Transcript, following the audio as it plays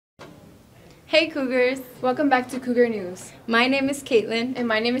Hey Cougars! Welcome back to Cougar News. My name is Caitlin. And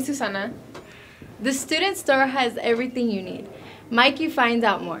my name is Susana. The student store has everything you need. Mikey finds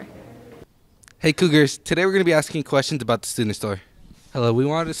out more. Hey Cougars, today we're going to be asking questions about the student store. Hello, we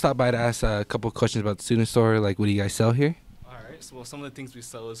wanted to stop by to ask a couple of questions about the student store, like what do you guys sell here? Alright, so some of the things we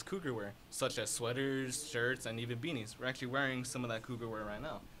sell is cougar wear, such as sweaters, shirts, and even beanies. We're actually wearing some of that cougar wear right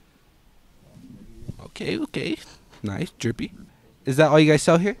now. Okay. Nice, drippy. Is that all you guys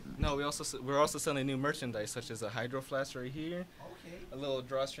sell here? No, we're also selling new merchandise, such as a hydro flask right here, a little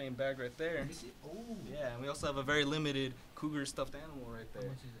drawstring bag right there. Yeah, and we also have a very limited cougar stuffed animal right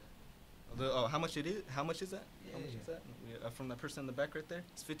there. How much is that? How much is that? From that person in the back right there?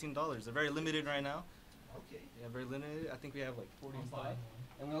 It's $15. They're very limited right now. Okay. Yeah, very limited. I think we have like 45.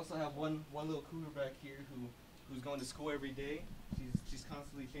 And we also have one little cougar back here who's going to school every day. She's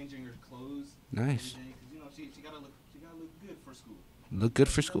constantly changing her clothes. Nice. Every day, 'cause, she gotta look good for school. Look good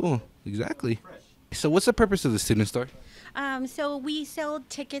for school, exactly. So what's the purpose of the student store? So we sell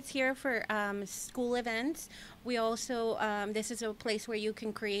tickets here for school events. We also, this is a place where you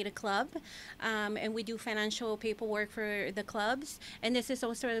can create a club, and we do financial paperwork for the clubs. And this is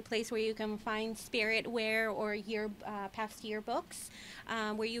also a place where you can find spirit wear or past yearbooks,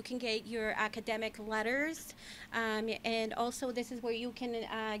 where you can get your academic letters. And also this is where you can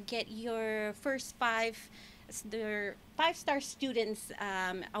get your first five-star students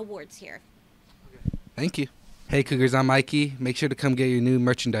awards here. Thank you. Hey Cougars, I'm Mikey. Make sure to come get your new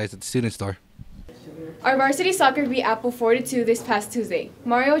merchandise at the student store. Our varsity soccer beat Apple 4-2 this past Tuesday.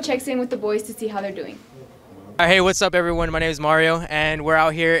 Mario checks in with the boys to see how they're doing. Hey, what's up everyone? My name is Mario and we're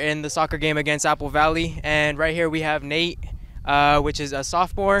out here in the soccer game against Apple Valley. And right here we have Nate, which is a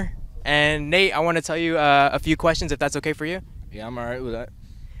sophomore. And Nate, I want to tell you a few questions if that's okay for you. Yeah, I'm alright with that.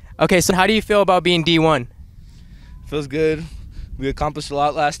 Okay, so how do you feel about being D1? Feels good. We accomplished a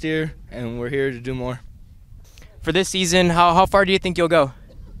lot last year and we're here to do more. For this season, how far do you think you'll go?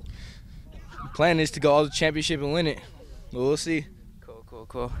 The plan is to go all the championship and win it. We'll see.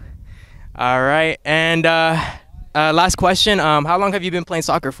 Cool. All right, and last question. How long have you been playing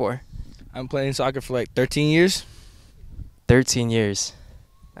soccer for? I'm playing soccer for like 13 years. 13 years.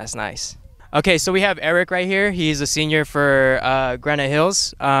 That's nice. Okay, so we have Eric right here. He's a senior for Granite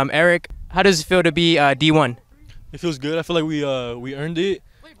Hills. Eric, how does it feel to be D1? It feels good. I feel like we earned it.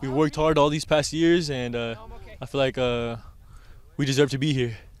 We worked hard all these past years, and I feel like we deserve to be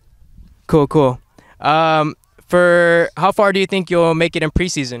here. Cool. For how far do you think you'll make it in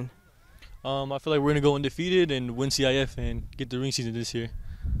preseason? I feel like we're gonna go undefeated and win CIF and get the ring season this year.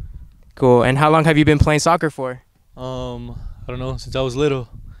 Cool. And how long have you been playing soccer for? I don't know, since I was little.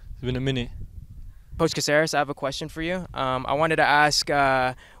 It's been a minute. Coach Caceres, I have a question for you. I wanted to ask,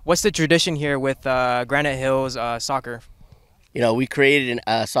 what's the tradition here with Granite Hills soccer? You know, we created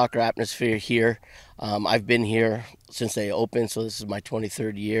a soccer atmosphere here. I've been here since they opened, so this is my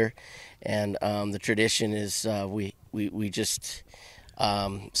 23rd year. And the tradition is we just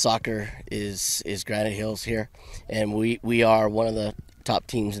soccer is Granite Hills here, and we are one of the top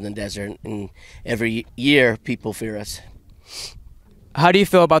teams in the desert. And every year, people fear us. How do you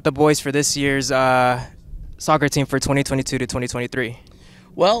feel about the boys for this year's soccer team for 2022 to 2023?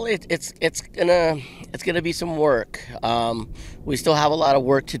 Well, it's gonna be some work. We still have a lot of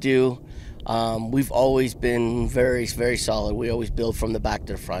work to do. We've always been very solid. We always build from the back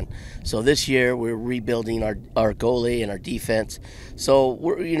to the front. So this year we're rebuilding our goalie and our defense. So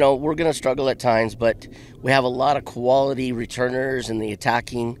we're gonna struggle at times, but we have a lot of quality returners in the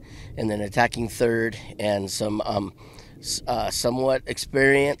attacking third, and some somewhat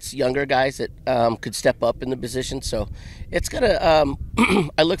experienced younger guys that could step up in the position. So it's gonna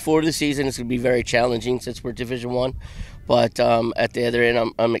I look forward to the season. It's gonna be very challenging since we're Division I, but at the other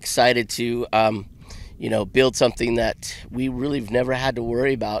end, I'm excited to build something that we really have never had to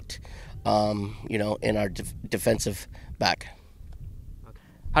worry about in our defensive back.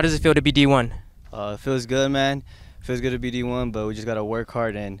 How does it feel to be D1? It feels good, man. It feels good to be D1, but we just gotta work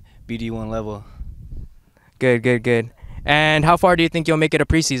hard and be D1 level. Good. And how far do you think you'll make it a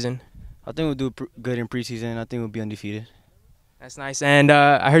preseason? I think we'll do good in preseason. I think we'll be undefeated. That's nice. And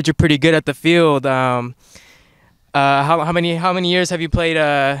I heard you're pretty good at the field. How many years have you played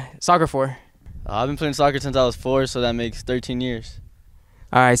soccer for? I've been playing soccer since I was 4, so that makes 13 years.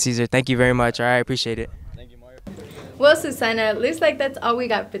 All right, Caesar. Thank you very much. All right, appreciate it. Thank you, Mario. Well, Susana, looks like that's all we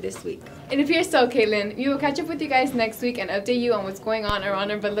got for this week. It appears so, Caitlin. We will catch up with you guys next week and update you on what's going on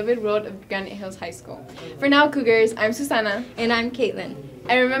around our beloved world of Granite Hills High School. For now, Cougars, I'm Susana. And I'm Caitlin.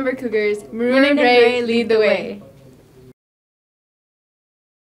 And remember, Cougars, maroon and gray lead the way.